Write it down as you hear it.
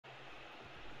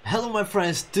Hello my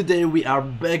friends, today we are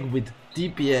back with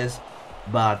TPS,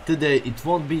 but today it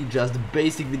won't be just a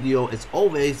basic video as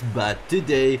always, but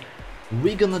today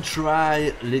we're gonna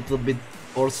try a little bit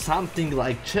or something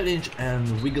like challenge, and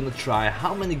we're gonna try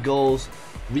how many goals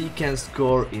we can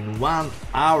score in 1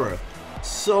 hour.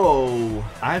 So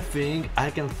I think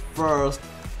I can first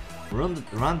run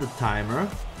the timer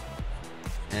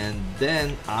and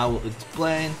then I will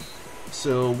explain.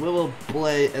 So we will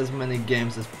play as many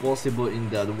games as possible in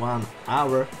that 1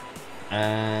 hour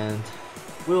and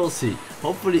we will see.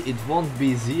 Hopefully it won't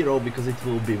be 0 because it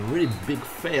will be really big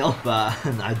fail, but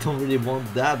I don't really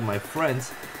want that, my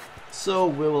friends. So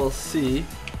we will see,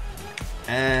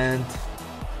 and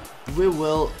we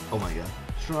will, oh my god,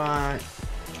 try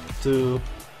to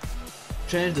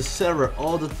change the server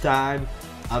all the time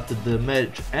after the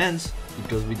match ends,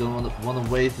 because we don't want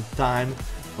to waste the time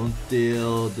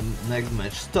until the next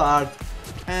match starts,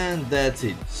 and that's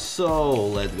it. So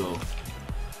let's go.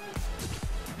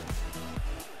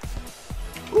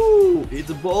 Ooh, it's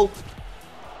a ball.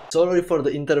 Sorry for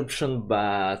the interruption,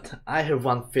 but I have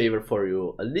one favor for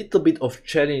you, a little bit of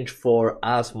challenge for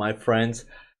us, my friends,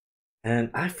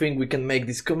 and I think we can make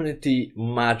this community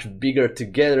much bigger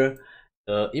together.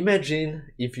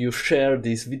 Imagine if you share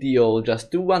this video just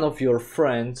to one of your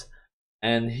friends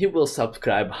and he will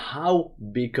subscribe. How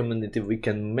big community we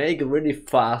can make really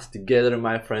fast together,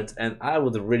 my friends, and I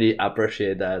would really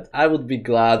appreciate that. I would be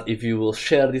glad if you will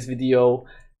share this video.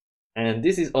 And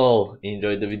this is all.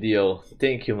 Enjoy the video.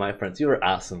 Thank you, my friends, you're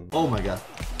awesome. Oh my god.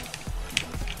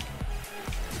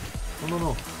 Oh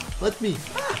no, let me.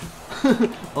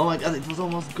 Oh my god, it was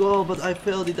almost goal, but I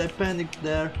failed it. I panicked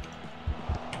there.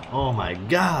 Oh my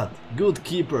god, good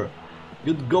keeper,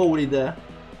 good goalie there.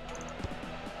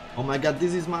 Oh my god,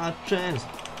 this is my chance.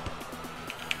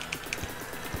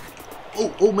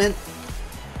 Oh man.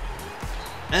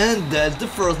 And that's the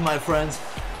first, my friends.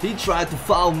 He tried to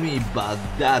foul me, but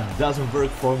that doesn't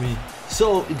work for me.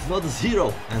 So it's not a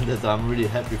 0, and that I'm really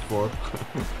happy for.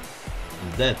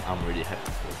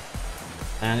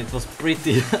 And it was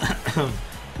pretty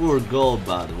poor goal,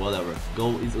 but whatever.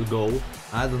 Goal is a goal.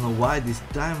 I don't know why this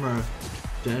timer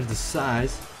changed the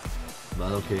size,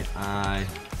 but okay, I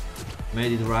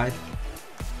made it right.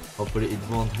 Hopefully it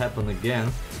won't happen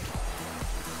again.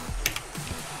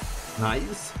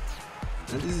 Nice.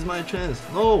 And this is my chance.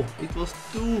 No, it was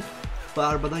too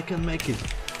far, but I can make it.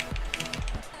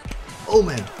 Oh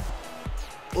man.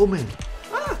 Oh man.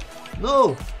 Ah,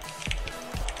 no.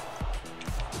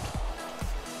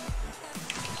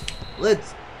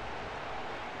 Let's.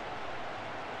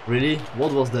 Really?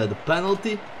 What was that? The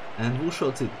penalty? And who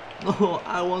shot it? No,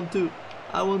 I want to.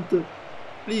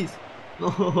 Please.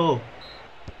 No.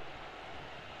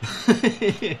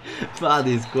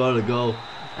 Buddy scored a goal.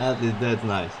 At least that's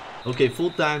nice. Okay,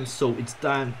 full time, so it's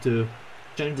time to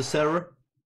change the server.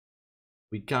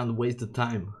 We can't waste the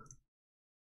time.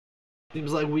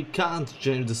 Seems like we can't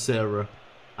change the server.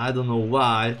 I don't know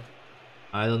why.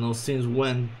 I don't know since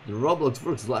when the Roblox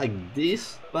works like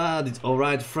this, but it's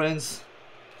alright, friends.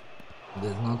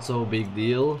 That's not so big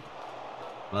deal.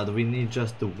 But we need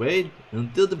just to wait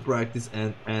until the practice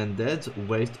and that's a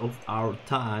waste of our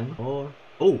time. Or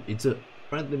oh, it's a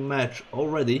friendly match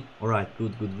already. Alright,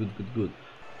 good.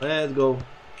 Let's go.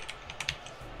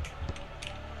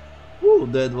 Woo,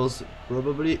 that was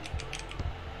probably.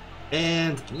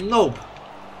 And nope.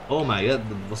 Oh my god,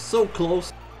 that was so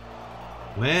close.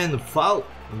 Man, foul.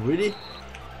 Really?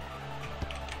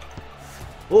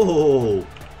 Oh,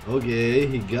 okay,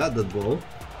 he got that ball.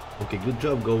 Okay, good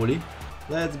job, goalie.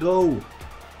 Let's go.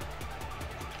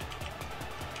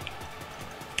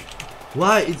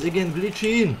 Why? It's again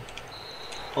glitching.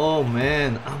 Oh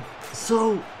man, I'm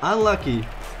so unlucky.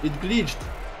 It glitched,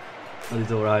 but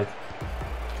it's alright.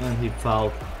 And he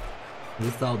fouled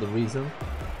without the reason.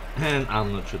 And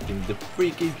I'm not shooting the free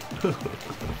kick.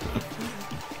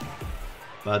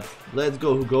 But let's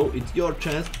go, Hugo. It's your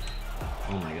chance.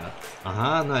 Oh my god.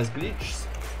 Aha, nice glitch.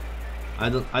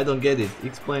 I don't get it.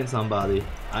 Explain somebody.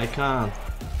 I can't.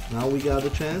 Now we got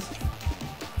the chance.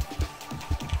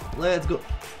 Let's go.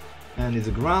 And it's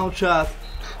a ground shot.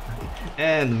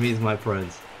 And miss, my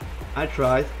friends. I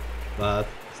tried, but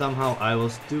somehow I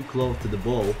was too close to the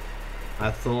ball. I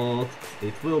thought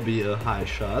it will be a high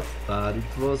shot, but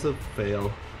it was a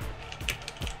fail.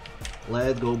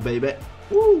 Let's go, baby.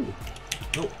 Woo!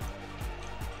 No.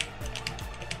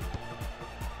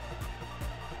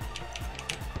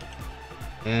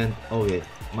 And okay,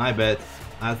 my bad.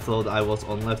 I thought I was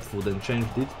on left foot and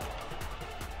changed it.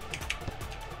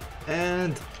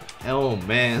 And oh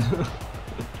man.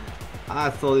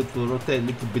 I thought it would rotate a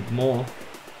little bit more.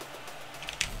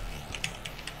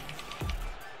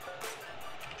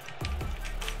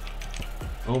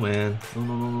 Oh man, no,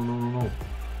 no, no, no, no, no, no.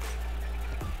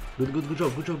 Good, good, good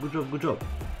job, good job, good job, good job.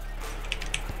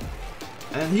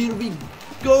 And here we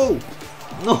go!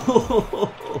 No!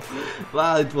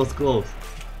 Wow, it was close.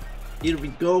 Here we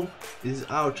go. This is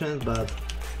our chance, but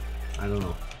I don't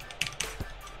know.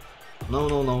 No,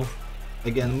 no, no.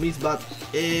 Again, miss, but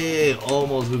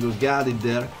almost we got it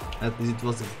there. At least it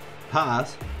was a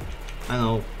pass. I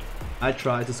know. I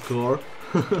tried to score,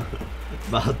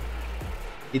 but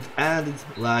it ended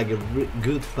like a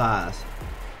good pass.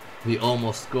 We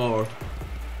almost scored.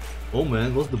 Oh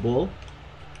man, what's the ball?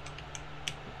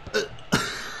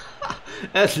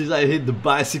 At least I hit the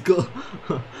bicycle.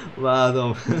 Wow,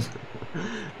 no.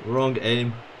 Wrong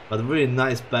aim, but really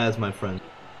nice pass, my friend.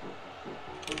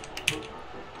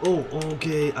 Oh,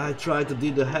 okay, I tried to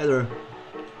do the header.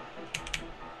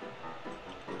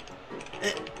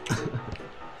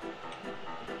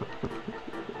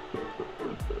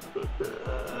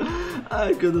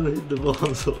 I couldn't hit the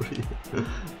ball, sorry.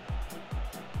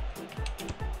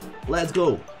 Let's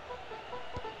go.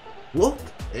 What?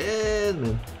 And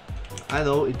man, I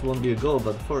know it won't be a goal,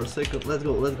 but for a second, let's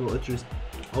go, let's just.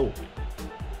 Oh.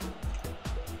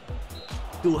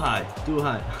 Too high, too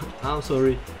high. I'm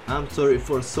sorry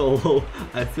for so low.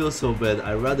 I feel so bad.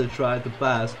 I rather try to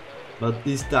pass, but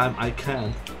this time I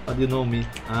can't. But you know me,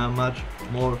 I'm much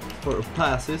more for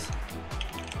passes.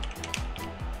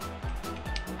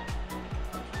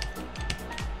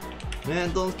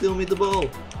 Man, don't steal me the ball.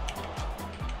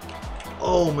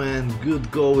 Oh man, good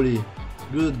goalie,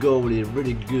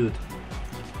 really good.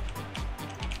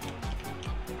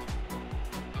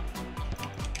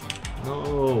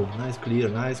 No, nice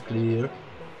clear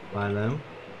by them.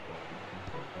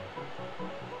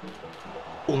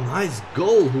 Oh, nice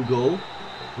goal, Hugo,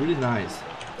 really nice.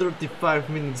 35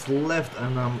 minutes left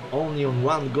and I'm only on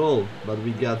one goal, but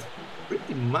we got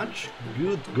pretty much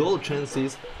good goal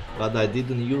chances, but I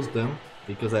didn't use them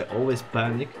because I always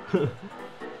panic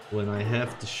when I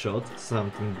have to shot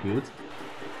something good.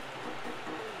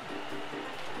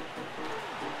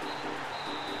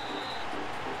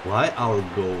 Why our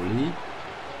goalie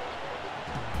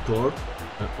scored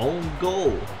an own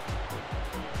goal?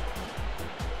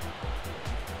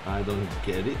 I don't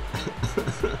get it.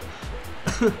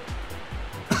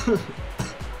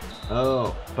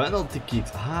 Oh, penalty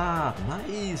kicks. Ah,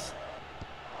 nice.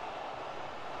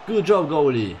 Good job,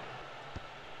 goalie.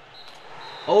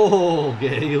 Oh,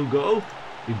 okay, you go.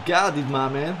 You got it, my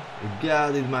man. You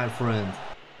got it, my friend.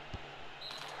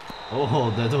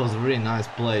 Oh, that was really nice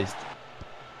placed.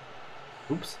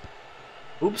 Oops.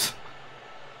 Oops.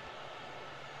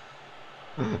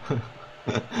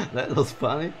 That was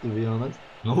funny, to be honest.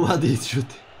 Nobody is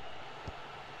shooting.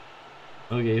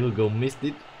 Okay, Hugo missed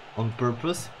it on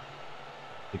purpose.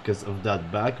 Because of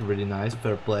that back, really nice,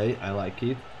 fair play, I like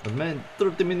it. But man,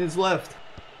 30 minutes left.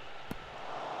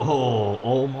 Oh,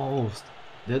 almost.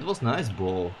 That was nice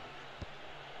ball.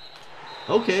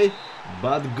 Okay,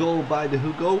 but goal by the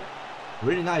Hugo.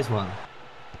 Really nice one.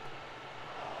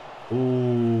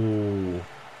 Ooh,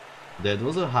 that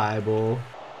was a high ball.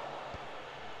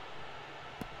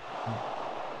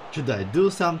 Should I do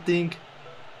something?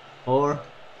 Or...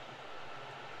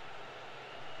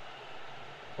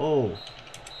 Oh.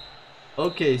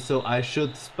 Okay, so I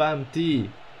should spam T.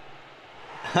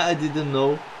 I didn't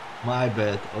know. My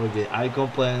bad. Okay, I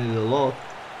complained a lot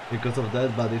because of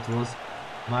that, but it was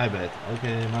my bad.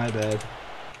 Okay, my bad.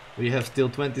 We have still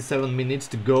 27 minutes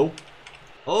to go.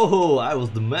 Oh, I was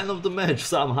the man of the match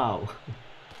somehow.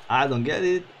 I don't get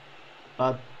it,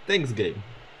 but thanks game.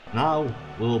 Now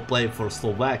we'll play for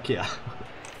Slovakia.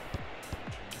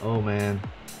 Oh man,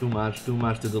 too much to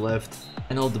the left.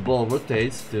 I know the ball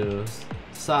rotates to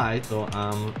side, so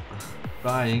I'm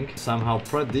trying to somehow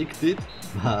predict it,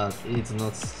 but it's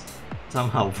not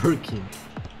somehow working.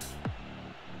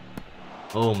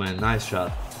 Oh man, nice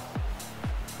shot.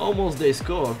 Almost they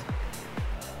scored.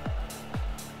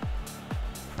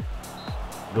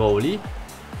 Goalie.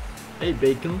 Hey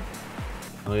Bacon.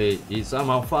 Okay, he's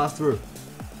somehow faster.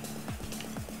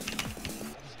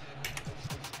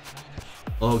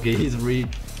 Okay, he's read.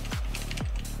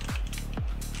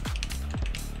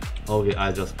 Okay,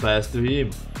 I just passed to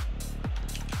him.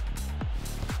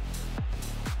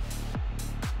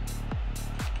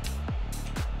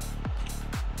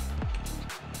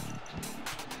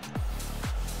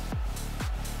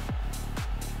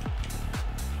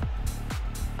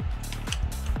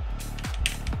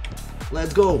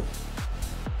 Let's go.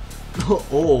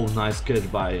 Oh, nice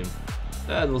catch by him.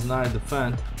 That was nice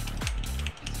defend.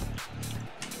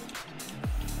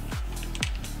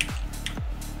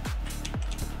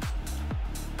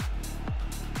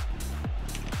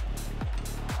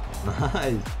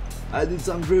 Nice. I did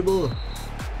some dribble.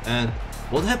 And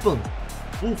what happened?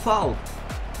 Who fouled?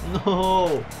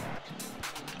 No.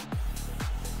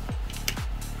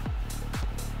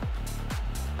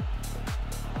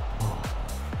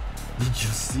 Did you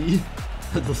see?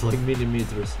 That was like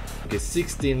millimeters. Okay,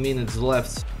 16 minutes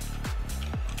left.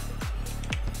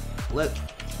 Let.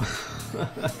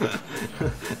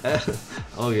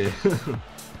 Okay.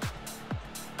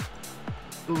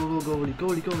 Go,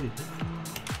 goalie.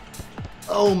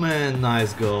 Oh man,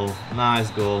 nice goal. Nice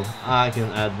goal. I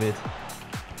can admit.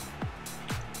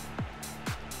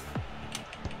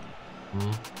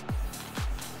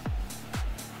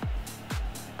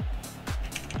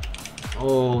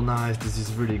 Oh, nice. This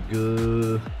is really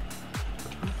good.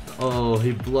 Oh,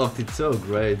 he blocked it so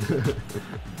great.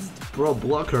 Pro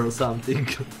blocker or something.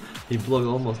 He blocked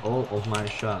almost all of my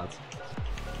shots.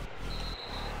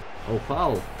 Oh,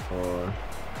 foul. Or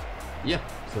yeah,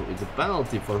 so it's a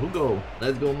penalty for Hugo.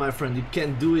 Let's go, my friend. You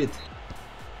can do it.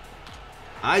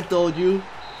 I told you.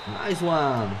 Nice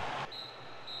one.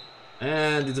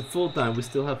 And it's a full time. We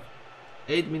still have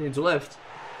 8 minutes left.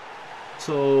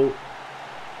 So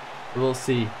we'll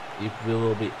see if we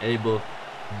will be able to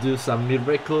do some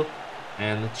miracle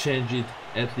and change it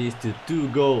at least to 2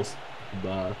 goals.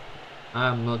 But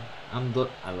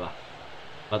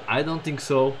but I don't think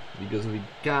so, because we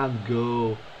can't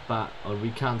go or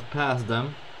we can't pass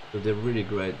them. So they're really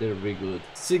great, they're really good.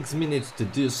 6 minutes to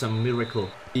do some miracle.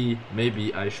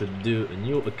 Maybe I should do a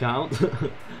new account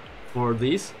for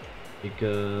this,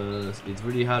 because it's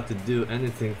really hard to do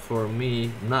anything for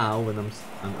me now when I'm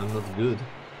not good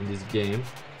in this game.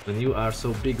 When you are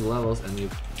so big levels and you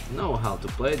know how to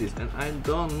play this, and I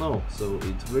don't know, so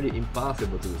it's really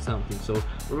impossible to do something. So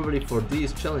probably for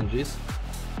these challenges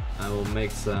I will make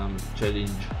some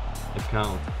challenge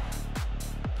account.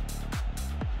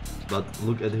 But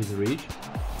look at his reach.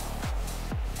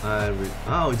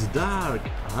 Oh, it's dark.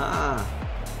 Ah,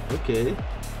 okay.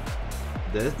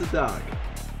 That's the dark.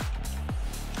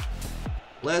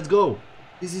 Let's go.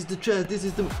 This is the chance. This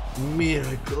is the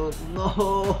miracle.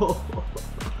 No.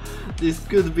 This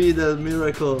could be the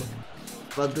miracle.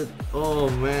 But that, oh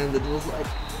man, that was like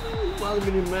 1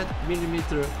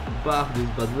 millimeter above this.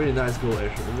 But really nice goal,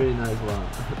 actually. Really nice one.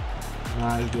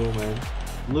 Nice goal, man.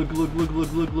 Look.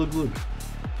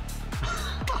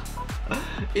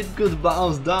 It could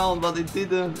bounce down, but it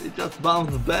didn't. It just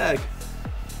bounced back.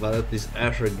 But at least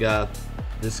Asher got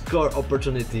the score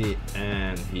opportunity,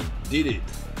 and he did it.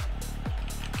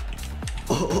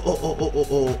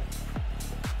 Oh.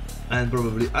 And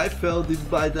probably I failed it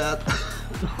by that.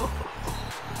 No.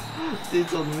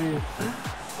 It's on me.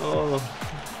 Oh.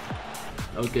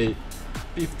 Okay,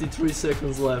 53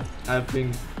 seconds left. I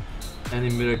think any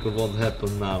miracle won't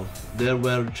happen now. There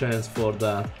were a chance for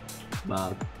that,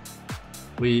 but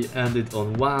we ended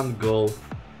on 1 goal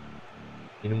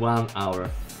in 1 hour.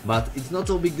 But it's not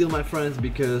so big deal, my friends,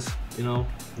 because, you know,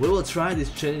 we will try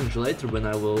this challenge later when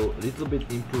I will a little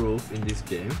bit improve in this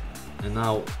game. And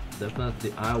now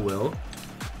definitely I will.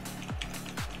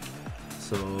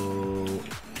 So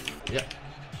yeah,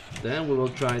 then we will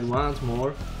try it once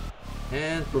more,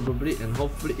 and probably and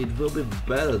hopefully it will be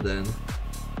better then.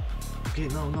 Okay,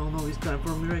 no, it's time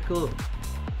for a miracle.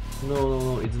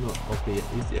 No, it's not. Okay,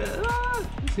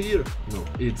 it's here. No,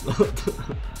 it's not.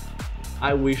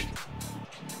 I wished.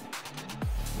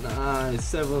 Nice,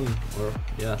 7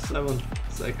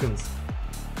 seconds.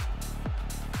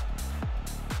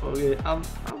 Okay, I'm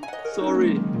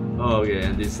sorry. Okay,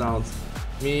 and this sounds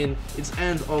mean. It's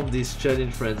end of this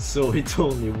challenge, friends, so it's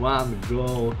only 1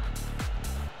 goal.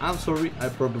 I'm sorry, I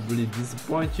probably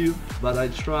disappoint you, but I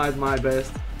tried my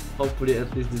best. Hopefully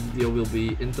at least this video will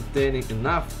be entertaining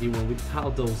enough. Even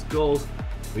without those goals,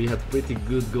 we had pretty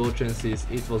good goal chances.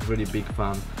 It was really big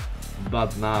fun.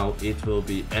 But now it will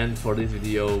be end for this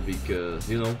video, because,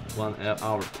 you know, 1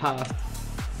 hour passed,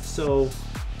 so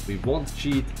we won't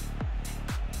cheat.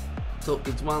 So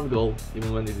it's 1 goal,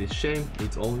 even when it is shame,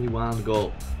 it's only 1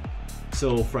 goal.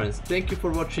 So friends, thank you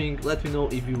for watching. Let me know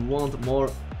if you want more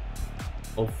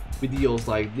of videos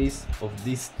like this, of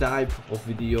this type of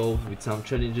videos with some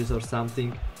challenges or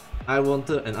something. I want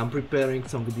to, and I'm preparing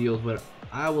some videos where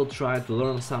I will try to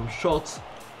learn some shots.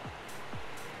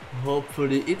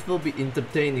 Hopefully it will be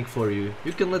entertaining for you.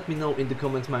 You can let me know in the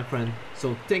comments, my friend.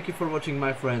 So thank you for watching,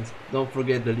 my friends. Don't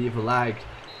forget to leave a like,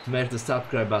 smash the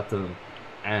subscribe button,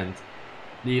 and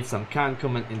leave some kind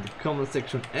comment in the comment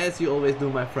section, as you always do,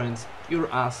 my friends. You're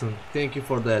awesome. Thank you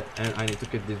for that. And I need to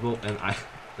catch this ball, and I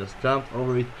just jumped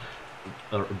over it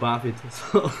or above it.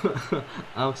 So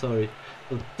I'm sorry.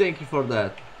 So thank you for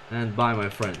that, and bye, my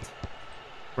friends.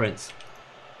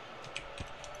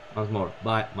 once more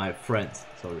by my friends.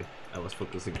 Sorry, I was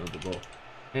focusing on the ball.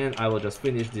 And I will just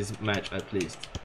finish this match at least.